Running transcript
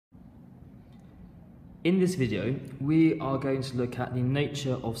In this video, we are going to look at the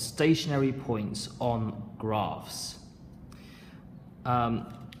nature of stationary points on graphs. So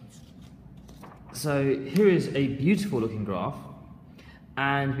here is a beautiful looking graph,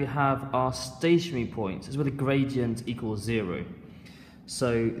 and we have our stationary points. This is where the gradient equals 0.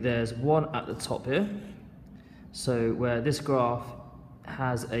 So there's one at the top here, so where this graph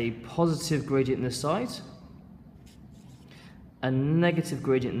has a positive gradient on this side, a negative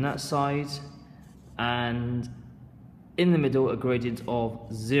gradient on that side, and in the middle a gradient of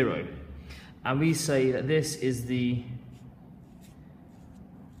 0. And we say that this is the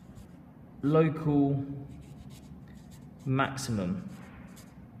local maximum.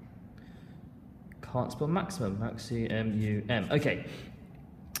 Can't spell maximum, M-U-M. Okay,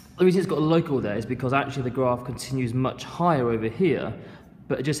 the reason it's got a local there is because actually the graph continues much higher over here,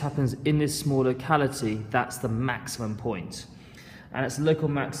 but it just happens in this small locality, that's the maximum point. And it's the local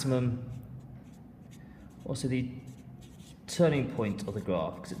maximum, also the turning point of the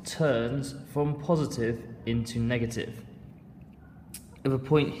graph, because it turns from positive into negative. With a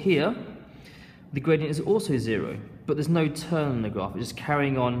point here, the gradient is also 0, but there's no turn in the graph, it's just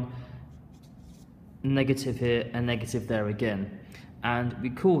carrying on negative here and negative there again. And we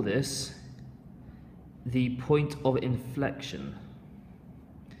call this the point of inflection.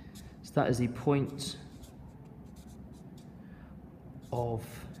 So that is the point of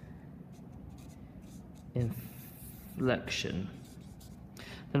inflection.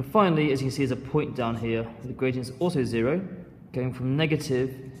 Then finally, as you can see, there's a point down here, the gradient is also 0, going from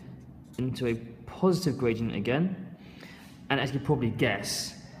negative into a positive gradient again. And as you can probably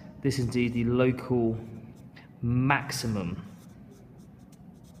guess, this is indeed the local maximum.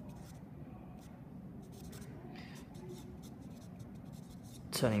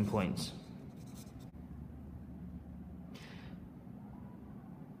 Turning point.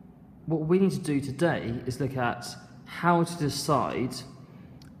 What we need to do today is look at how to decide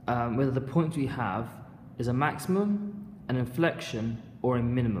whether the point we have is a maximum, an inflection, or a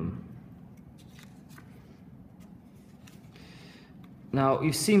minimum. Now,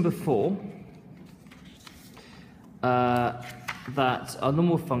 you've seen before that our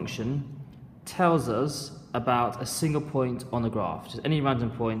normal function tells us about a single point on the graph. Just any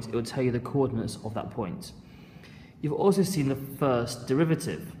random point, it will tell you the coordinates of that point. You've also seen the first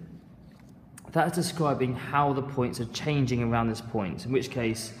derivative. That's describing how the points are changing around this point, in which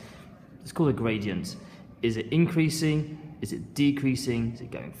case it's called a gradient. Is it increasing? Is it decreasing? Is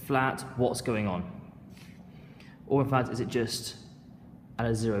it going flat? What's going on? Or in fact, is it just at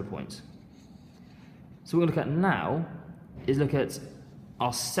a 0 point? So what we're going to look at now is look at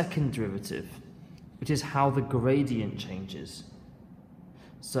our second derivative, which is how the gradient changes.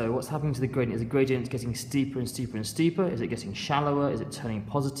 So what's happening to the gradient? Is the gradient getting steeper and steeper and steeper? Is it getting shallower? Is it turning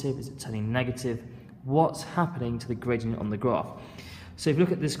positive? Is it turning negative? What's happening to the gradient on the graph? So if you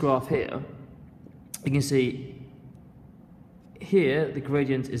look at this graph here, you can see here the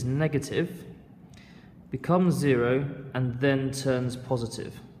gradient is negative, becomes 0, and then turns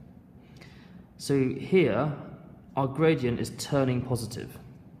positive. So here, our gradient is turning positive.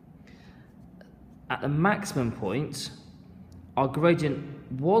 At the maximum point, our gradient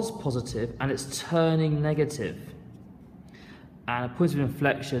was positive and it's turning negative. And a point of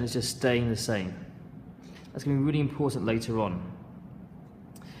inflection is just staying the same. That's going to be really important later on.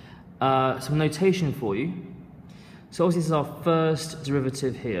 Some notation for you. So obviously this is our first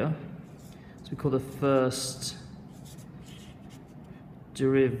derivative here. So we call the first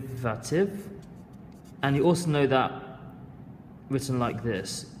derivative. And you also know that written like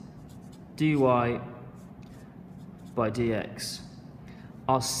this, dy by dx.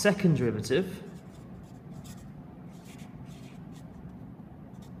 Our second derivative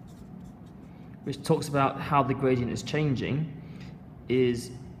which talks about how the gradient is changing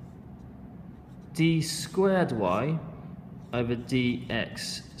is d squared y over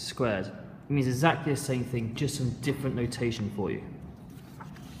dx squared. It means exactly the same thing, just some different notation for you.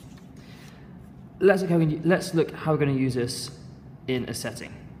 Let's look how we're going to use this in a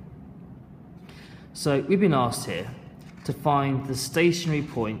setting. So we've been asked here to find the stationary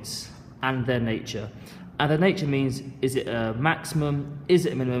points and their nature. And their nature means, is it a maximum, is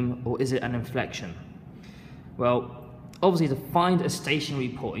it a minimum, or is it an inflection? Well, obviously to find a stationary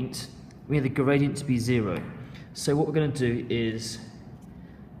point, we need the gradient to be 0. So what we're going to do is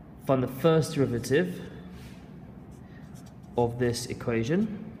find the first derivative of this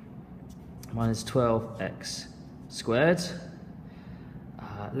equation, minus 12x squared.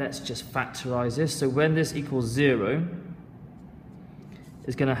 Let's just factorize this. So when this equals 0,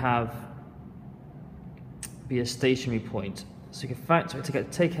 it's going to be a stationary point. So you can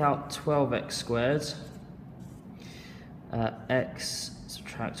take out 12x squared x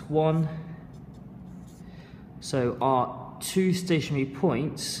subtract 1. So our two stationary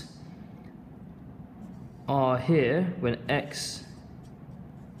points are here when x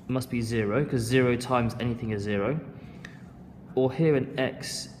must be 0, because 0 times anything is 0, or here when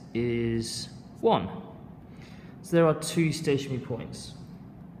x is 1. So there are two stationary points.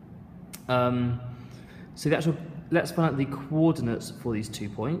 So let's find out the coordinates for these 2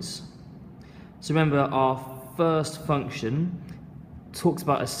 points. So remember, our first function talks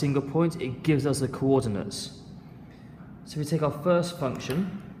about a single point, it gives us the coordinates. So we take our first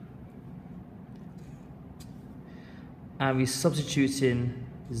function and we substitute in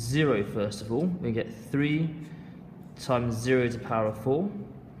 0 first of all. We get 3 times 0 to the power of 4,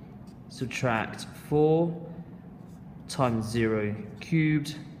 subtract 4 times 0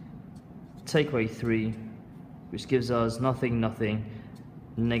 cubed, take away 3, which gives us nothing, nothing,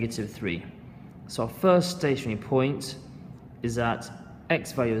 negative 3. So our first stationary point is at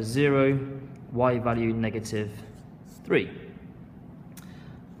x value is 0, y value negative 3.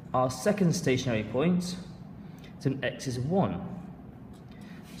 Our second stationary point is when x is 1.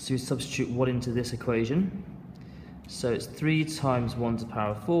 So we substitute 1 into this equation. So it's 3 times 1 to the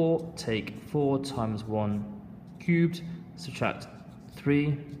power of 4, take 4 times 1 cubed, subtract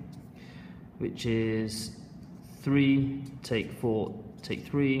 3, which is 3, take 4, take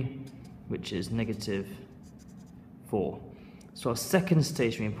 3, which is negative 4. So our second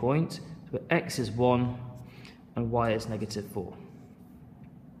stationary point, where x is 1 and y is negative 4.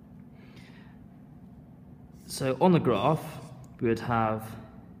 So on the graph, we would have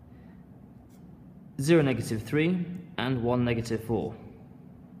 0, negative 3, and 1, negative 4.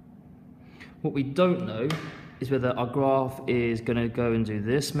 What we don't know is whether our graph is going to go and do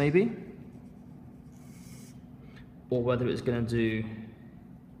this, maybe, or whether it's going to do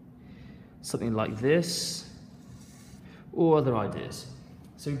something like this, or other ideas.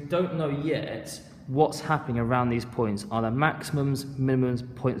 So we don't know yet what's happening around these points. Are there maximums, minimums,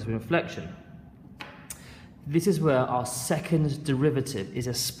 points of inflection? This is where our second derivative is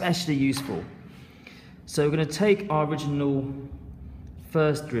especially useful. So we're going to take our original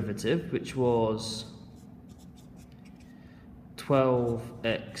first derivative, which was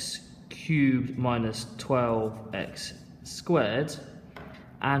 12x cubed minus 12x squared,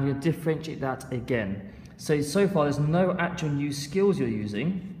 and we'll differentiate that again. So far there's no actual new skills you're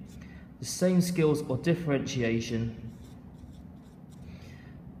using, the same skills or differentiation,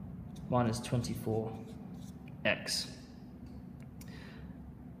 minus 24x.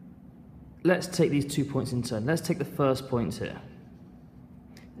 Let's take these 2 points in turn. Let's take the first point here,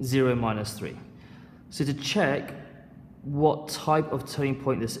 0 minus 3. So to check what type of turning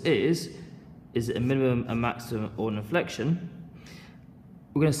point this is it a minimum, a maximum, or an inflection,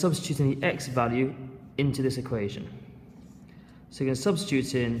 we're going to substitute in the x value into this equation. So we're going to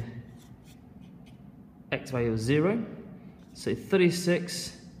substitute in x value of 0, so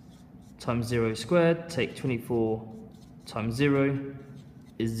 36 times 0 squared, take 24 times 0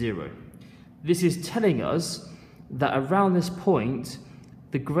 is 0. This is telling us that around this point,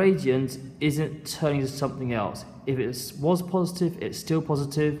 the gradient isn't turning to something else. If it was positive, it's still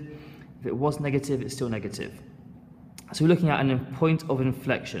positive. If it was negative, it's still negative. So we're looking at a point of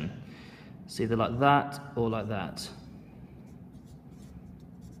inflection. It's either like that or like that.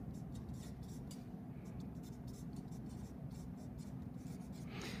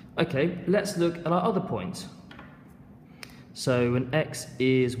 Okay, let's look at our other point. So when x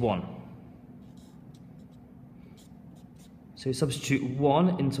is 1. So we substitute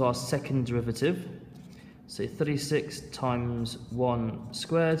 1 into our second derivative. So 36 times 1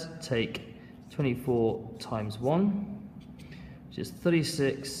 squared, take 24 times 1, which is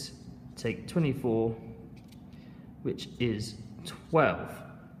 36, take 24, which is 12.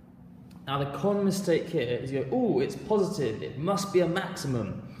 Now the common mistake here is you go, oh, it's positive, it must be a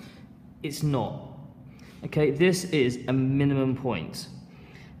maximum. It's not. Okay, this is a minimum point.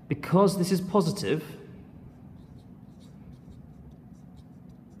 Because this is positive,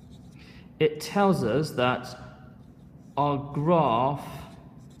 it tells us that our graph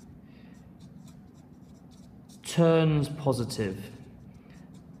turns positive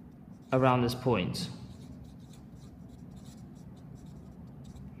around this point.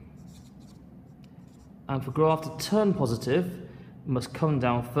 And for graph to turn positive, it must come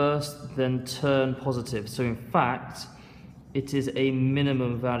down first, then turn positive. So in fact, it is a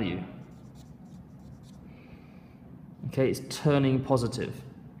minimum value. Okay, it's turning positive.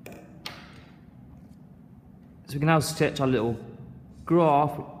 So we can now sketch our little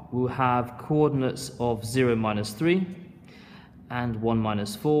graph. We'll have coordinates of 0 minus 3 and 1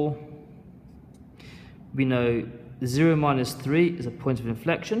 minus 4. We know 0 minus 3 is a point of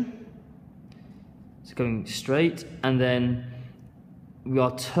inflection. It's going straight, and then we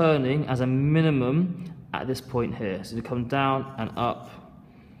are turning as a minimum at this point here. So we come down and up.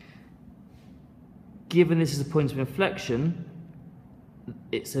 Given this is a point of inflection,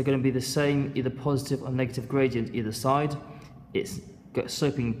 it's going to be the same, either positive or negative gradient either side. It's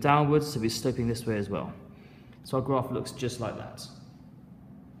sloping downwards, so we're sloping this way as well. So our graph looks just like that.